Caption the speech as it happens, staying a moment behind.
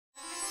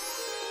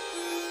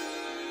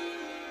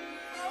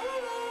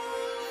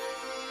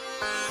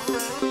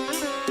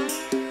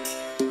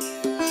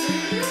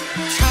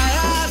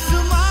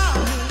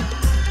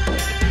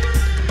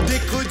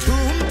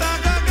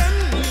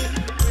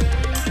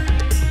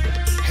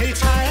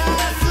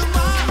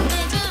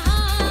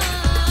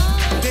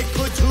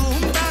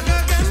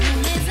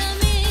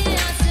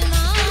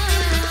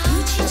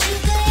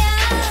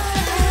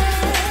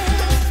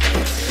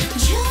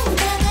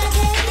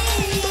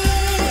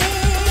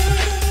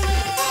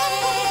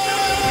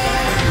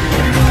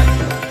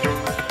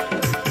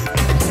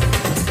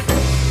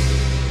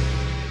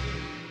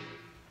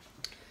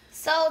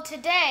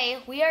today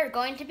we are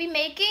going to be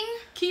making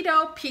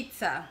Keto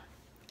Pizza.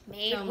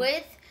 Made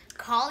with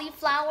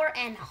cauliflower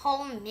and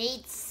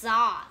homemade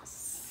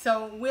sauce.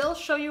 So we'll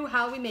show you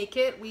how we make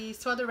it. We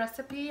saw the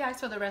recipe. I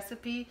saw the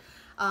recipe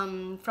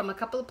from a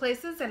couple of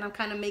places, and I'm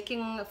kind of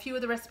making a few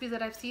of the recipes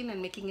that I've seen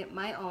and making it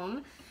my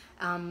own.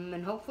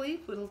 And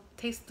hopefully it'll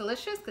taste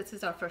delicious. This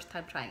is our first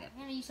time trying it.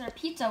 We're gonna use our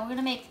pizza.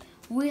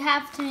 We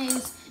have to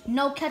use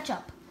no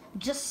ketchup,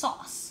 just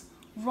sauce,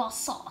 raw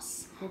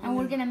sauce. And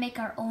we're gonna make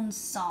our own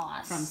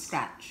sauce. From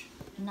scratch.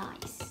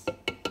 Nice.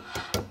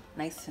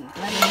 Nice and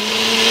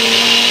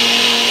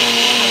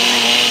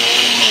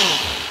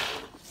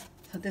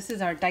So this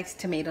is our diced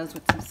tomatoes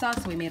with some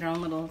sauce. We made our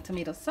own little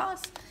tomato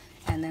sauce.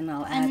 And then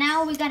I'll add... And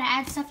now we gotta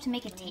add stuff to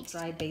make it taste.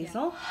 Dry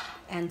basil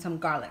and some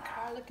garlic.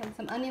 Garlic and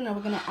some onion, and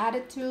we're gonna add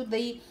it to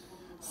the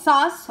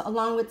sauce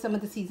along with some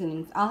of the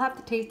seasonings. I'll have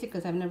to taste it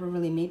because I've never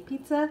really made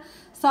pizza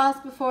sauce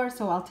before,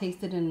 so I'll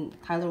taste it and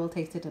Tyler will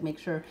taste it to make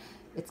sure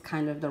it's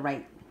kind of the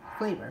right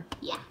flavor.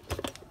 Yeah.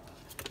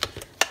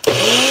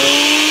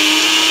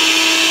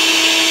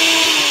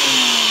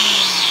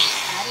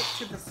 Add it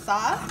to the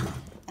sauce,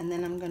 and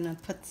then I'm gonna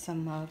put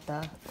some of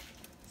the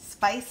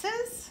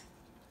spices,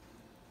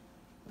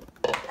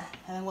 and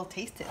then we'll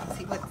taste it and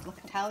see what's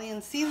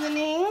Italian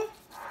seasoning,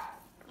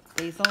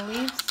 basil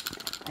leaves,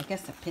 I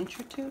guess a pinch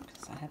or two,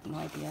 because I have no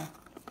idea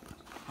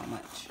how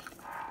much.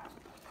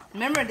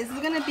 Remember, this is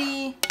gonna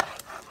be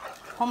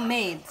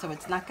homemade, so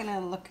it's not gonna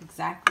look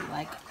exactly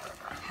like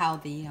how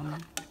the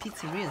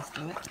pizzerias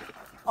do it.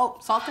 Oh,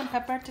 salt and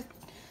pepper.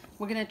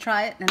 We're gonna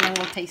try it and then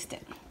we'll taste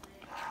it.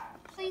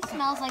 It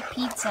smells like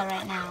pizza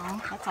right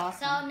now. That's awesome.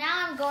 So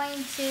now I'm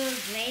going to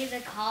glaze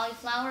the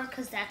cauliflower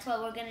because that's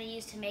what we're gonna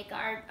use to make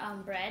our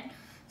bread.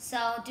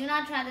 So do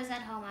not try this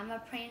at home. I'm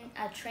a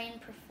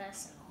trained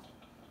professional.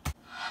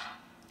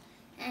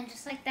 And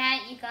just like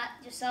that, you got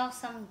yourself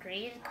some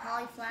grated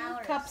cauliflower.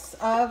 2 cups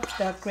of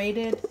the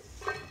grated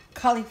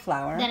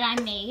cauliflower That I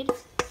made.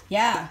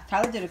 Yeah,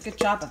 Tyler did a good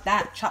job of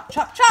that. Chop,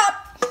 chop,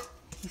 chop.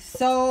 He's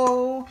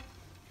so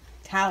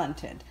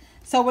talented.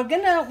 So what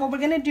we're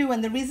gonna do,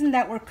 and the reason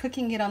that we're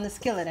cooking it on the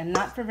skillet and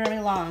not for very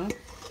long,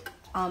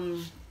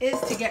 is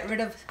to get rid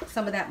of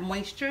some of that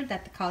moisture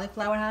that the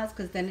cauliflower has,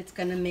 because then it's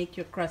gonna make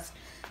your crust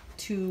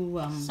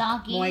too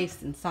soggy,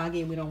 moist and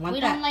soggy. We don't want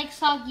that. We don't like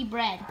soggy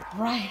bread.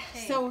 Right.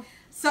 Okay.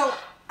 So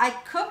I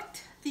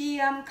cooked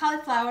the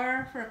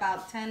cauliflower for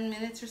about 10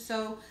 minutes or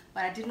so,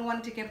 but I didn't want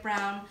it to get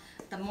brown.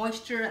 The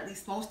moisture, at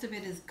least most of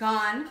it, is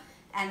gone.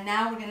 And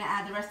now we're gonna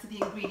add the rest of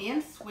the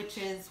ingredients, which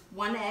is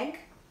 1 egg.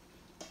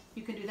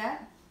 You can do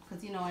that,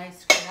 because you know I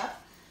screwed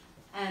up.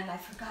 And I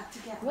forgot to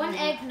get one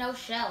egg, no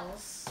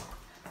shells.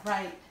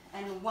 Right,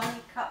 and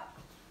 1 cup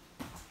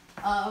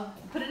of,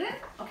 put it in?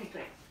 Okay,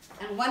 great.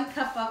 And 1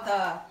 cup of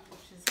the,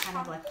 which is kind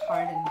of like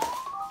hard and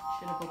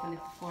should have opened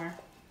it before.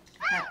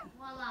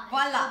 Voila.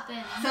 Voila.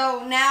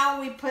 So now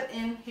we put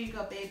in, here you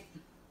go, babe.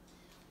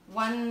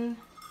 1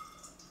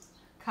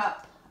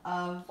 cup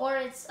of... Or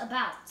it's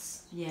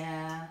abouts.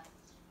 Yeah.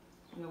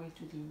 We always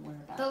do the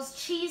whereabouts. Those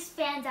cheese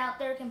fans out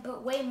there can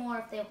put way more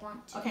if they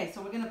want to. Okay,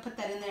 so we're going to put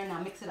that in there now.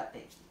 Mix it up,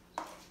 babe.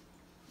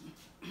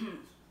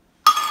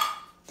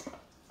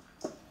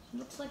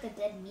 Looks like a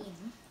dead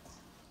meme.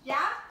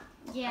 Yeah?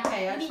 Yeah.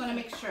 Okay, I just want to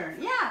make sure.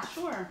 Yeah,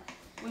 sure.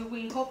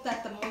 We hope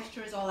that the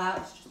moisture is all out.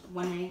 It's just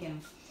 1 egg,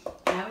 and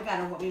now we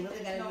got what we really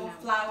got to do. No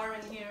flour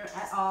in here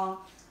at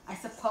all. I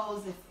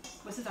suppose if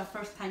this is our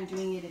first time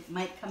doing it, it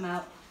might come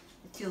out.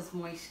 It feels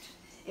moist.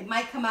 It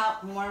might come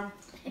out more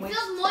moist. It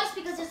feels moist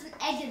because there's an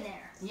egg in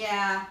there.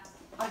 Yeah.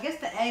 I guess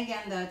the egg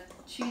and the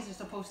cheese are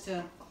supposed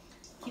to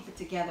keep it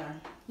together.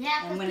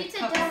 Yeah, because pizza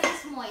dough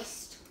is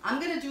moist. I'm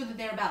going to do the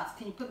thereabouts.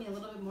 Can you put me a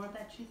little bit more of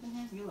that cheese in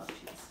here? You love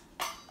cheese.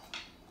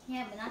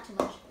 Yeah, but not too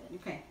much.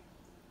 Okay.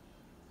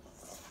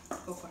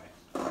 Go for it.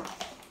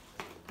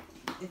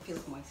 It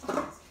feels moist.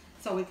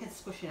 So we can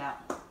squish it out.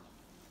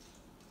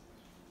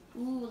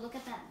 Ooh, look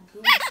at that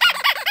goo.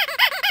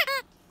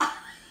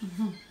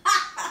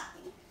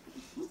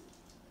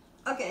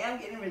 Okay, I'm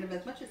getting rid of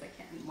as much as I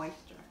can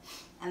moisture.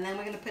 And then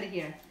we're going to put it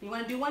here. You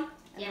want to do one?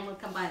 And then we'll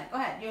combine it. Go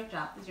ahead, your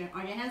job.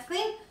 Are your hands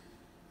clean?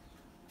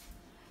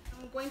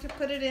 I'm going to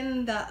put it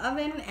in the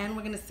oven, and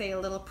we're going to say a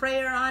little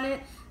prayer on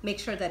it. Make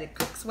sure that it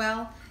cooks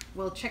well.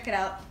 We'll check it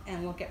out,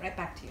 and we'll get right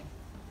back to you.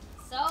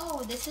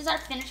 So this is our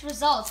finished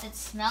results. It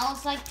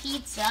smells like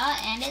pizza,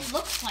 and it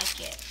looks like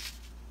it.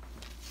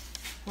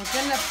 We're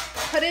going to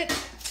put it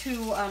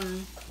to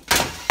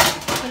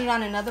put it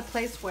on another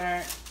place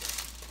where,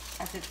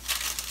 as it's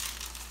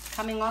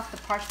coming off the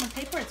parchment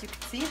paper, as you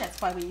can see, that's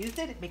why we used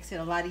it. It makes it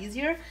a lot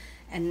easier.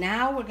 And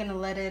now we're gonna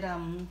let it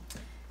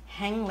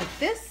hang like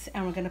this,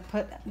 and we're gonna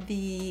put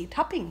the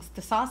toppings,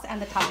 the sauce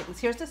and the toppings.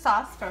 Here's the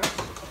sauce first.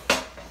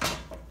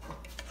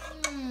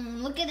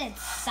 Look at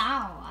its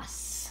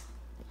sauce.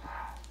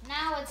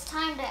 Now it's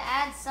time to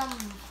add some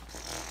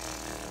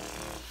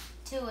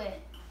to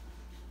it.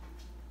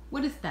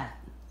 What is that?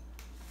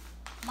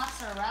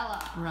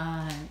 Mozzarella.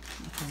 Right.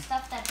 Okay.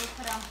 Stuff that they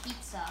put on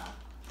pizza.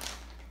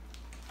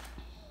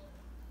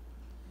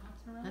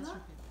 That's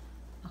right.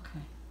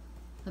 Okay.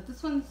 But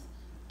this one's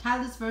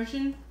Tyler's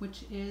version,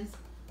 which is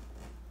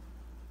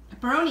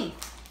pepperoni.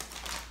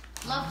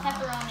 Love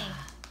pepperoni.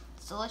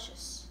 It's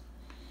delicious.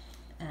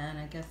 And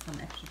I guess some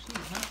extra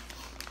cheese, huh?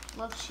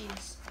 Love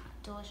cheese.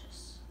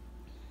 Delicious.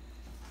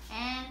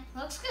 And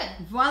looks good.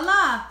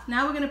 Voila!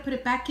 Now we're gonna put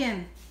it back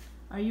in.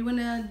 Are you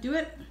gonna do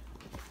it?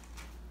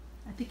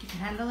 I think you can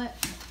handle it.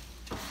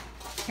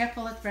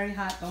 Careful, it's very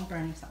hot. Don't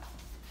burn yourself.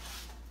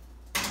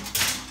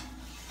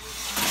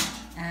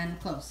 And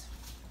close.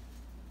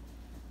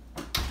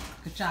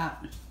 Good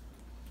job.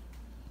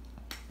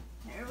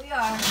 Here we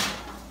are.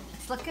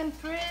 It's looking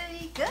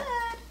pretty good.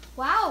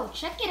 Wow,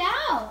 check it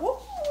out. Woo!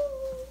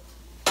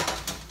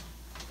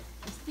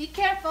 Just be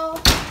careful,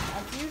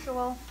 as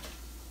usual.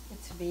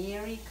 It's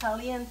very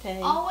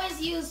caliente. Always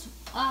use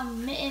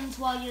mittens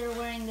while you're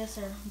wearing this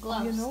or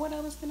gloves. You know what I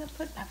was gonna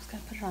put? I was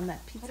gonna put it on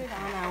that pizza. Put it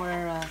on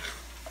our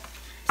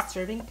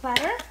serving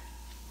platter.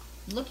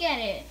 Look at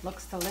it.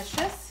 Looks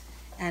delicious.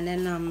 And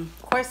then,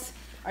 of course,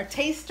 our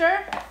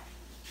taster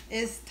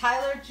is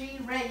Tyler G.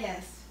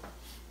 Reyes.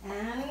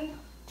 And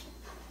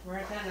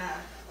we're gonna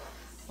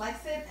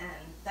slice it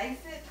and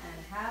dice it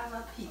and have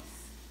a piece.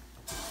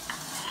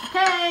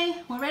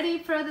 Okay, we're ready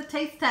for the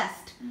taste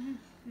test.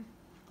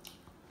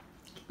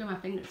 Keeping my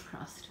fingers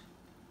crossed.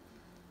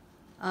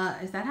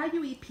 Is that how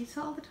you eat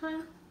pizza all the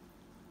time?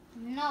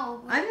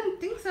 No. I didn't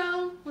think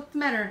so. What's the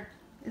matter?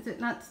 Is it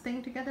not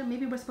staying together?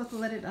 Maybe we're supposed to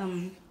let it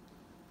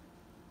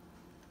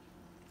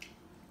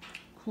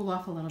cool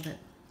off a little bit.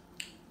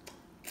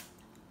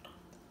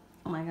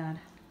 Oh my god.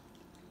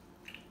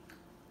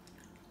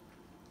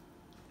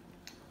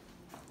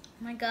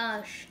 Oh my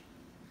gosh.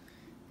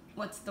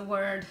 What's the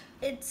word?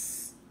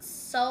 It's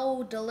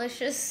so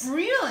delicious.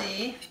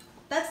 Really?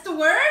 That's the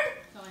word?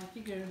 So I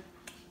figured. And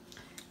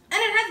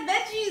it has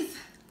veggies.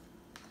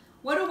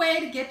 What a way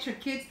to get your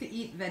kids to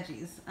eat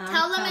veggies.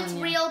 Tell them it's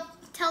real.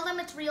 Tell them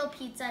it's real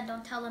pizza and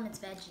don't tell them it's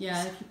veggies.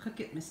 Yeah, if you cook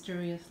it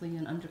mysteriously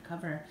and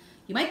undercover,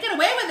 you might get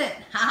away with it.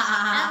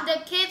 And the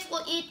kids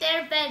will eat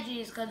their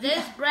veggies because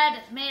this bread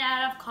is made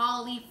out of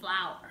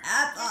cauliflower.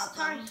 That's Let's awesome.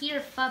 start here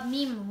from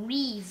me,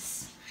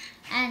 Reese.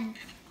 And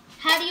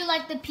how do you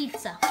like the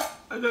pizza?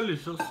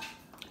 Delicious.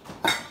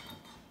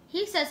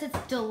 He says it's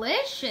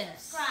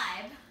delicious.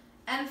 Subscribe.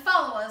 And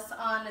follow us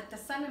on the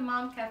Son and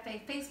Mom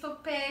Cafe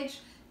Facebook page,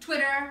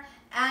 Twitter,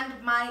 and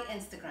my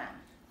Instagram.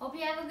 Hope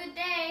you have a good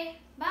day.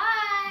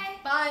 Bye.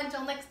 Bye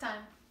until next time.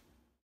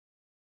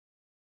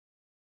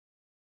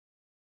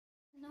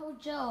 No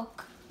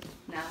joke.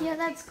 Now Yeah,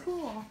 that's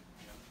cool.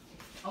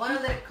 I want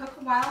to let it cook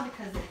a while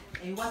because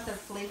you want the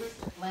flavors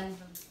to blend.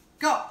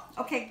 Go.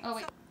 Okay. Oh,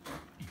 wait.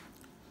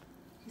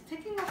 He's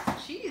taking off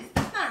the cheese.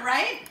 That's not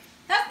right.